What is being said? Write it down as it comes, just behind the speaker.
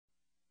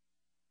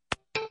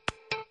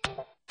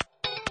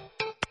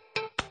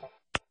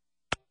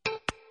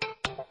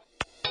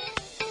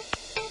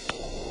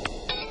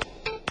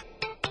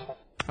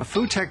A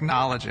food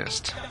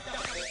technologist.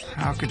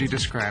 How could you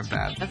describe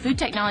that? A food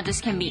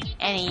technologist can be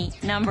any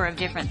number of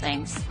different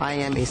things. I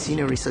am a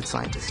senior research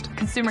scientist.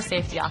 Consumer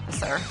safety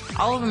officer.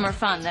 All of them are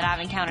fun that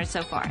I've encountered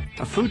so far.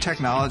 A food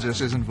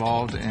technologist is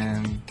involved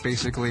in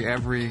basically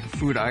every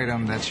food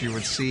item that you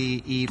would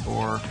see, eat,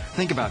 or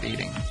think about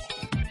eating.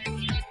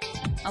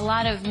 A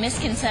lot of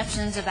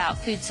misconceptions about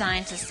food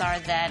scientists are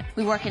that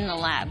we work in the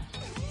lab.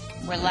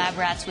 We're lab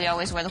rats, we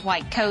always wear the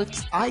white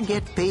coats. I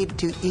get paid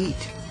to eat.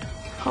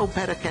 How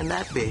better can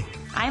that be?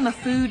 I'm a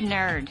food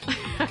nerd.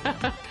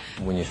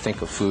 When you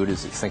think of food, you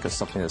think of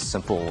something that's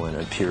simple and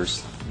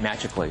appears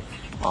magically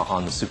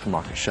on the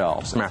supermarket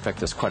shelves. As a matter of fact,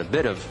 there's quite a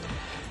bit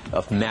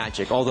of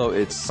magic, although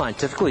it's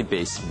scientifically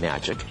based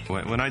magic.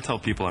 When I tell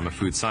people I'm a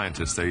food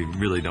scientist, they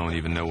really don't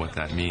even know what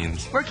that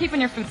means. We're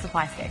keeping your food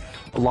supply safe.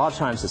 A lot of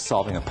times it's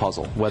solving a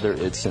puzzle, whether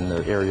it's in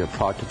the area of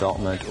product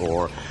development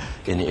or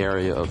in the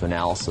area of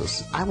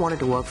analysis. I wanted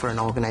to work for an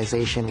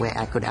organization where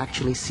I could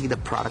actually see the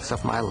products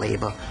of my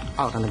labor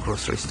out on the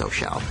grocery store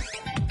shelf.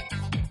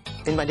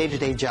 In my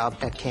day-to-day job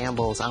at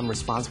Campbell's, I'm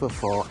responsible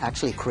for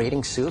actually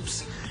creating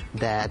soups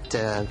that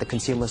the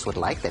consumers would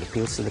like, that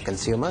appeals to the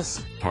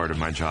consumers. Part of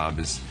my job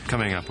is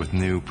coming up with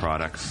new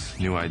products,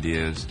 new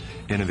ideas,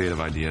 innovative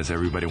ideas.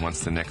 Everybody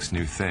wants the next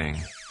new thing.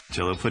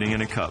 Jell-O pudding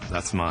in a cup,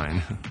 that's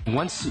mine.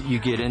 Once you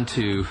get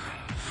into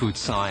food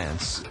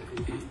science,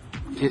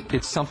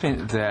 it's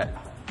something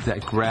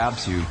that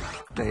grabs you.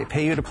 They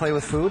pay you to play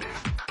with food?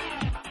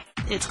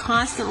 It's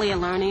constantly a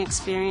learning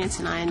experience,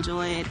 and I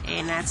enjoy it.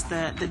 And that's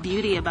the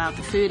beauty about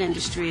the food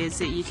industry, is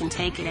that you can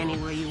take it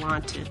anywhere you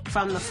want to,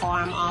 from the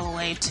farm all the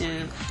way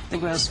to the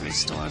grocery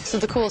store. So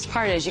the coolest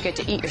part is you get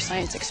to eat your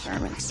science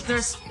experiments.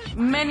 There's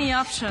many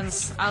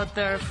options out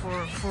there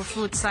for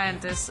food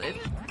scientists.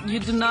 You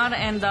do not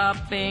end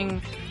up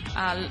being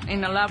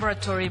in a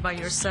laboratory by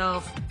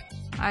yourself.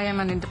 I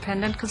am an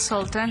independent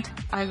consultant.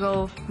 I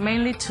go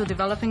mainly to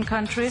developing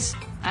countries,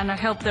 and I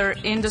help their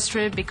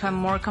industry become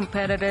more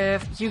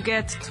competitive. You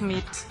get to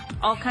meet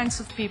all kinds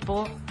of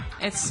people.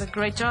 It's a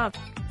great job.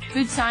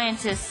 Food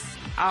scientists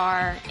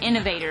are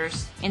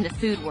innovators in the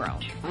food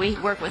world. We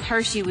work with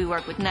Hershey, we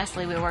work with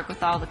Nestle, we work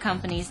with all the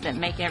companies that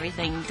make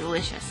everything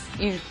delicious.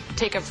 You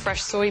take a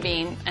fresh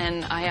soybean,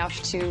 and I have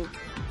to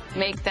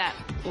make that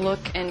look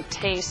and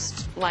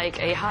taste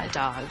like a hot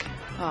dog.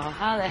 Oh,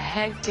 how the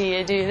heck do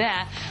you do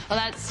that? Well,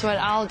 that's what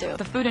I'll do.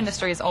 The food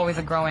industry is always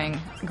a growing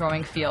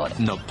field.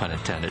 No pun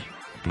intended.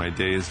 My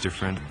day is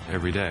different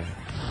every day.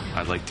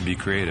 I'd like to be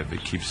creative.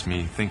 It keeps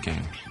me thinking.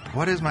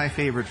 What is my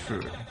favorite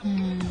food?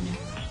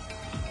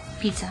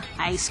 Pizza.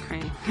 Ice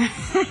cream.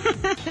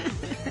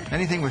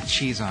 Anything with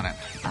cheese on it.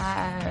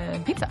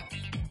 Pizza.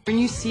 When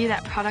you see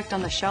that product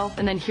on the shelf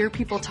and then hear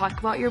people talk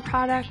about your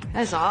product,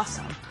 that's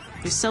awesome.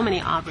 There's so many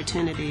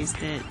opportunities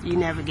that you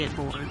never get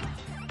bored.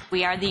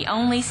 We are the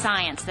only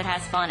science that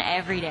has fun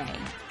every day.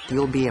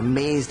 You'll be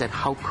amazed at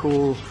how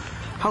cool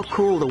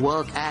the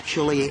work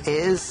actually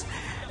is.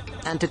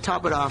 And to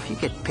top it off, you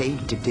get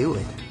paid to do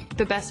it.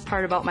 The best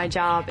part about my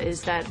job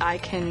is that I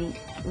can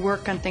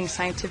work on things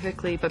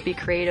scientifically but be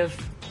creative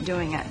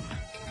doing it.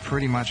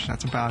 Pretty much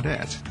that's about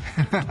it.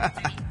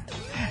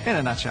 In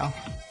a nutshell.